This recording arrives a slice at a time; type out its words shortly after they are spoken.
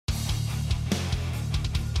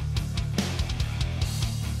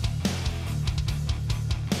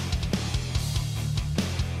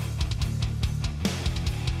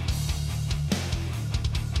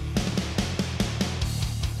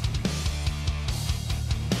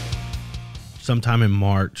sometime in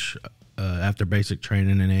March, after basic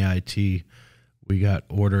training in AIT, we got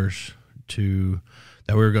orders that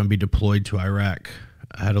we were going to be deployed to Iraq.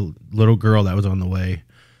 I had a little girl that was on the way.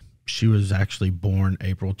 She was actually born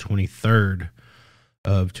April 23rd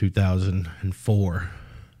of 2004.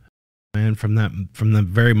 And from the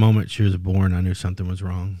very moment she was born, I knew something was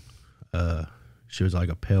wrong. She was like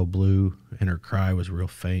a pale blue, and her cry was real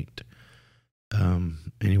faint.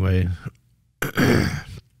 Anyway,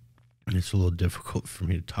 it's a little difficult for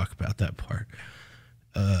me to talk about that part.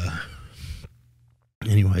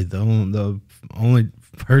 Anyway, the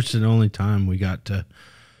only time we got to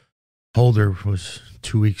hold her was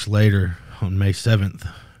 2 weeks later on May 7th,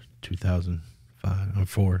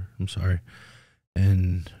 2004. I'm sorry.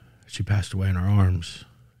 And she passed away in our arms.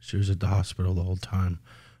 She was at the hospital the whole time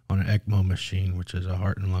on an ECMO machine, which is a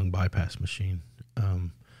heart and lung bypass machine.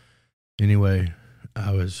 Anyway,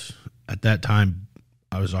 at that time,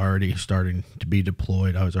 I was already starting to be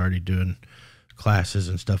deployed. I was already doing classes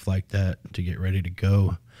and stuff like that to get ready to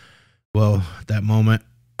go. Well, at that moment,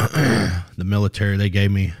 the military, they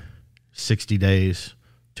gave me 60 days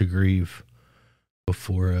to grieve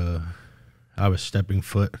before I was stepping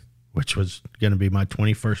foot, which was going to be my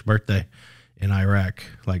 21st birthday in Iraq,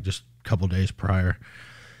 like just a couple days prior.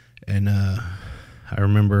 And I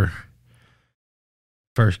remember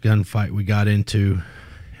first gunfight we got into,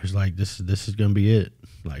 it was like, this is going to be it.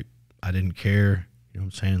 Like, I didn't care. You know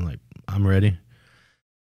what I'm saying? Like, I'm ready.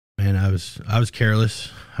 Man, I was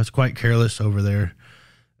careless. I was quite careless over there.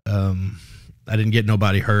 I didn't get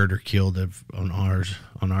nobody hurt or killed on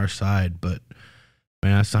our side, but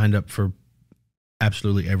man, I signed up for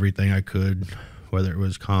absolutely everything I could, whether it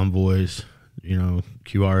was convoys,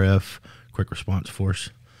 QRF, Quick Response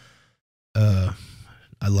Force. I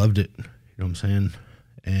loved it. You know what I'm saying?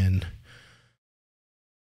 And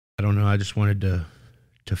I don't know. I just wanted to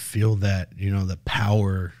feel that, the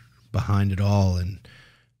power behind it all. And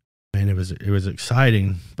man, it was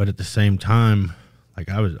exciting, but at the same time, like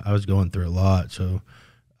I was going through a lot, so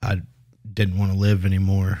I didn't want to live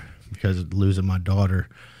anymore because of losing my daughter.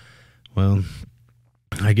 Well,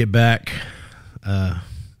 I get back.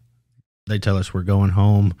 They tell us we're going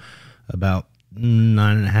home about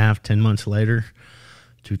 9.5, 10 months later.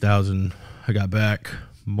 I got back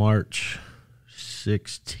March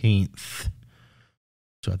 16th.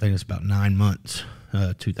 So I think it's about 9 months,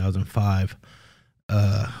 2005.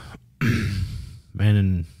 Man,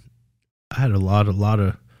 and I had a lot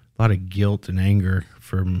of guilt and anger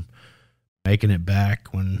from making it back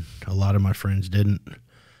when a lot of my friends didn't,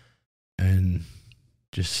 and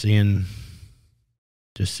just seeing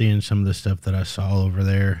some of the stuff that I saw over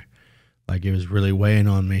there, like it was really weighing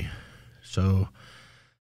on me. So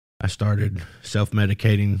I started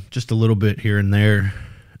self-medicating just a little bit here and there,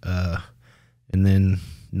 and then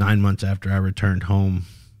 9 months after I returned home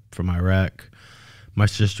from Iraq, my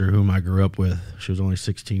sister, whom I grew up with, she was only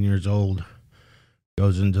 16 years old,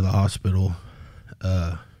 goes into the hospital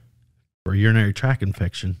for a urinary tract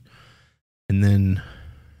infection. And then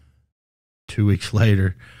 2 weeks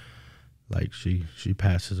later, like she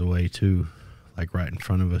passes away too, like right in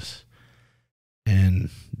front of us. And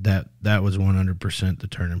that was 100% the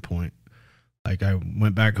turning point. Like I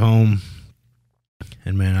went back home,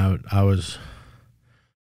 and man, I was,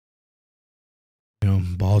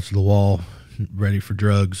 balls to the wall, ready for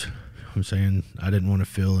drugs. I'm saying I didn't want to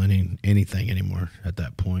feel anything anymore at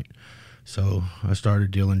that point. So I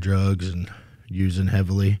started dealing drugs and using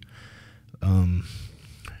heavily.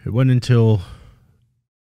 It wasn't until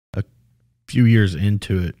a few years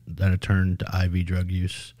into it that I turned to IV drug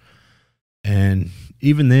use. And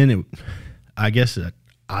even then, I guess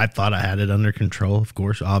I thought I had it under control, of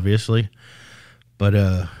course, obviously. But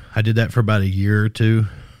I did that for about a year or two,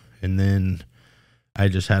 and then I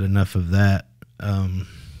just had enough of that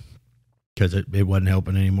because it wasn't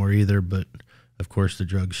helping anymore either. But of course, the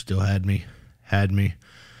drugs still had me.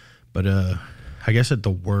 But I guess at the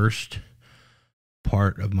worst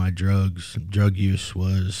part of my drug use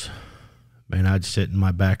was, man, I'd sit in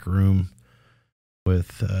my back room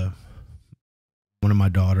with one of my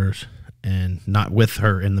daughters, and not with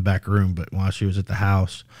her in the back room, but while she was at the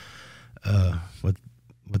house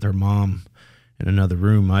with her mom in another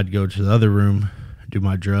room. I'd go to the other room, do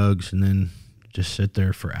my drugs, and then just sit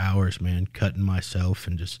there for hours, man, cutting myself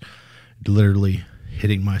and just literally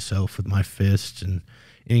hitting myself with my fists and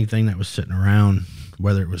anything that was sitting around,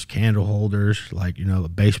 whether it was candle holders, like, a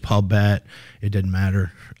baseball bat, it didn't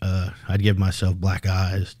matter. I'd give myself black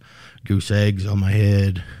eyes, goose eggs on my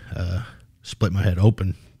head, split my head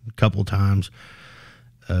open a couple times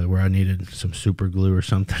where I needed some super glue or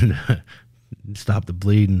something to stop the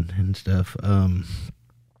bleeding and stuff.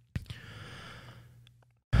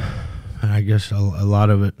 and I guess a lot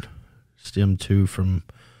of it stemmed too from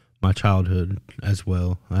my childhood as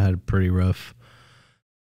well. I had a pretty rough,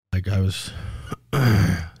 like I was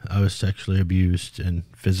sexually abused and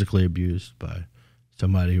physically abused by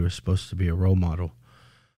somebody who was supposed to be a role model.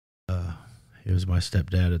 He was my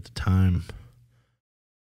stepdad at the time,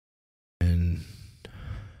 and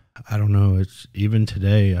I don't know. It's even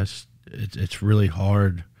today. It's really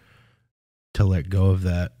hard to let go of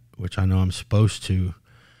that, which I know I'm supposed to,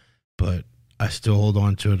 but I still hold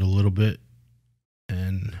on to it a little bit.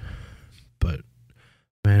 But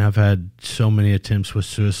man, I've had so many attempts with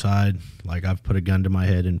suicide. Like I've put a gun to my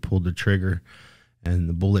head and pulled the trigger, and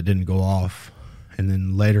the bullet didn't go off. And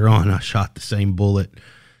then later on, I shot the same bullet,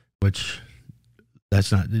 which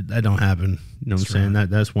that don't happen. You know what I'm saying?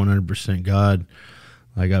 That's 100% God.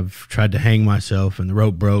 Like I've tried to hang myself and the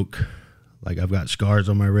rope broke. Like I've got scars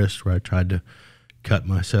on my wrist where I tried to cut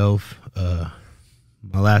myself.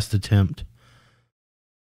 My last attempt,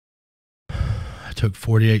 I took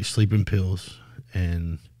 48 sleeping pills,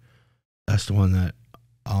 and that's the one that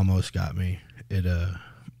almost got me. They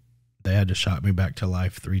had to shock me back to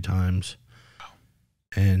life 3 times.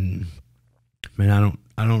 And man,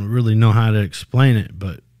 I don't really know how to explain it,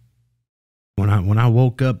 but when I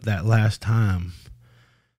woke up that last time,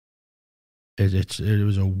 it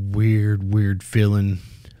was a weird feeling.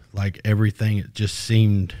 Like everything, it just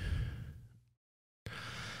seemed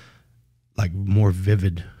like more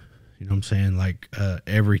vivid. You know what I'm saying? Like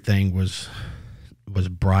everything was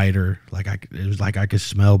brighter. Like it was like I could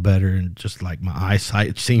smell better, and just like my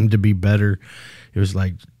eyesight seemed to be better. It was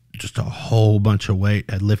like just a whole bunch of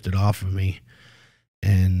weight had lifted off of me,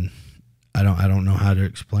 and I don't know how to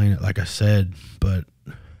explain it. Like I said, but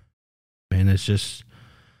man, it's just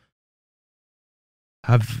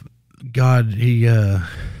God. He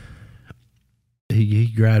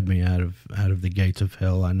grabbed me out of the gates of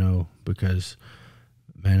hell. I know, because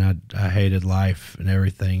man, I hated life and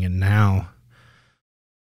everything, and now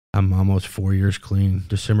I'm almost 4 years clean.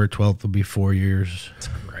 December 12th will be 4 years. That's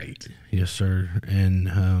great. Yes, sir. And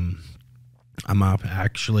I'm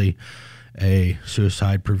actually a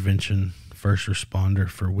suicide prevention first responder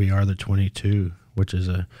for We Are the 22, which is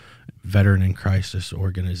a veteran in crisis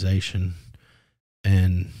organization.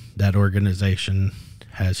 And that organization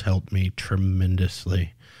has helped me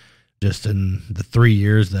tremendously. Just in the 3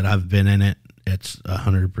 years that I've been in it, it's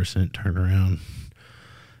 100% turnaround.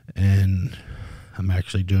 And I'm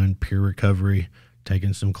actually doing peer recovery,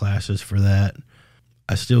 taking some classes for that.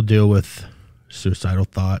 I still deal with suicidal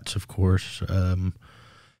thoughts, of course,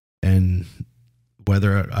 and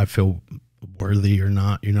whether I feel worthy or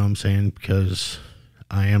not, you know what I'm saying? Because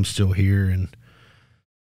I am still here, and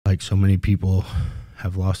like so many people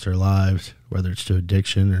have lost their lives, whether it's to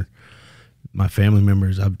addiction or my family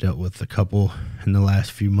members. I've dealt with a couple in the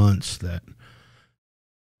last few months that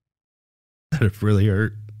have really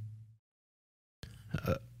hurt.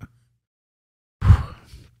 I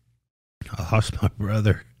lost my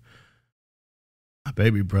brother, my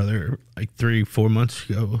baby brother, like 3-4 months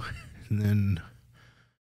ago. And then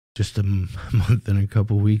just a month and a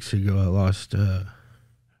couple weeks ago, I lost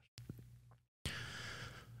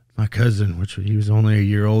my cousin, which he was only a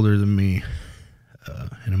year older than me,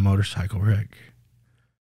 in a motorcycle wreck.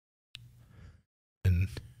 And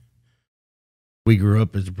we grew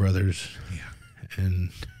up as brothers. Yeah.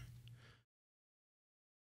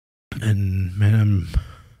 And man,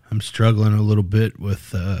 I'm struggling a little bit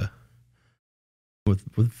with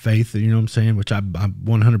faith, you know what I'm saying? Which I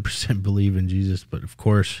 100% believe in Jesus, but of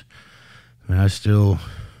course, I mean, I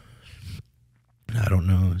don't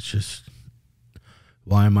know. It's just,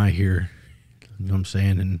 why am I here? You know what I'm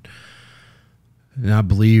saying? And I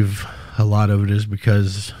believe a lot of it is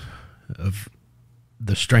because of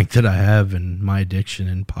the strength that I have and my addiction,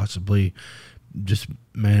 and possibly just,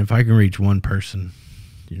 man, if I can reach one person,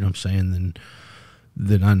 you know what I'm saying,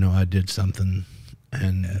 then I know I did something.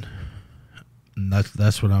 And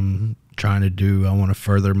that's what I'm trying to do. I want to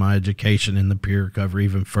further my education in the peer recovery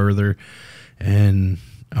even further, and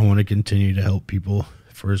I want to continue to help people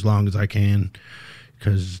for as long as I can,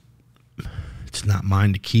 because it's not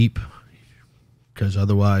mine to keep. Because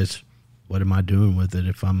otherwise, what am I doing with it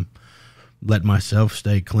if I'm letting myself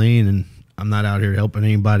stay clean and I'm not out here helping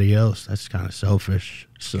anybody else? That's kind of selfish.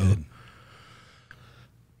 So Good.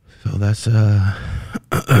 So that's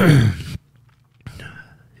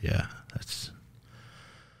yeah, that's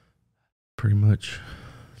pretty much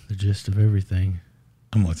the gist of everything.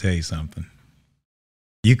 I'm gonna tell you something.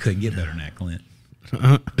 You couldn't get better than that, Clint.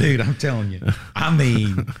 Dude, I'm telling you. I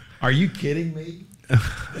mean, are you kidding me?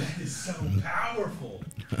 That is so powerful.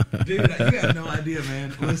 Dude, you have no idea,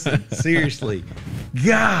 man. Listen, seriously.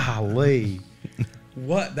 Golly.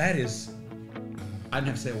 What? That is, I didn't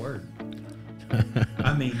have to say a word.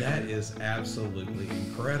 I mean, that is absolutely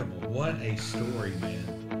incredible. What a story,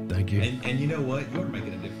 man. Thank you. And you know what? You're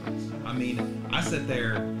making a difference. I mean, I sit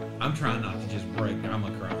there, I'm trying not to just break. I'm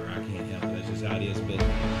a crier. I can't help it. That's just how it is. But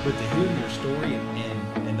to hear your story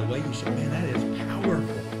and the way you said, man, that is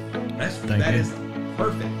powerful. That is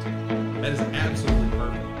perfect. That is absolutely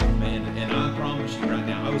perfect, man. And I promise you right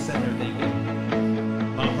now, I was sitting there thinking,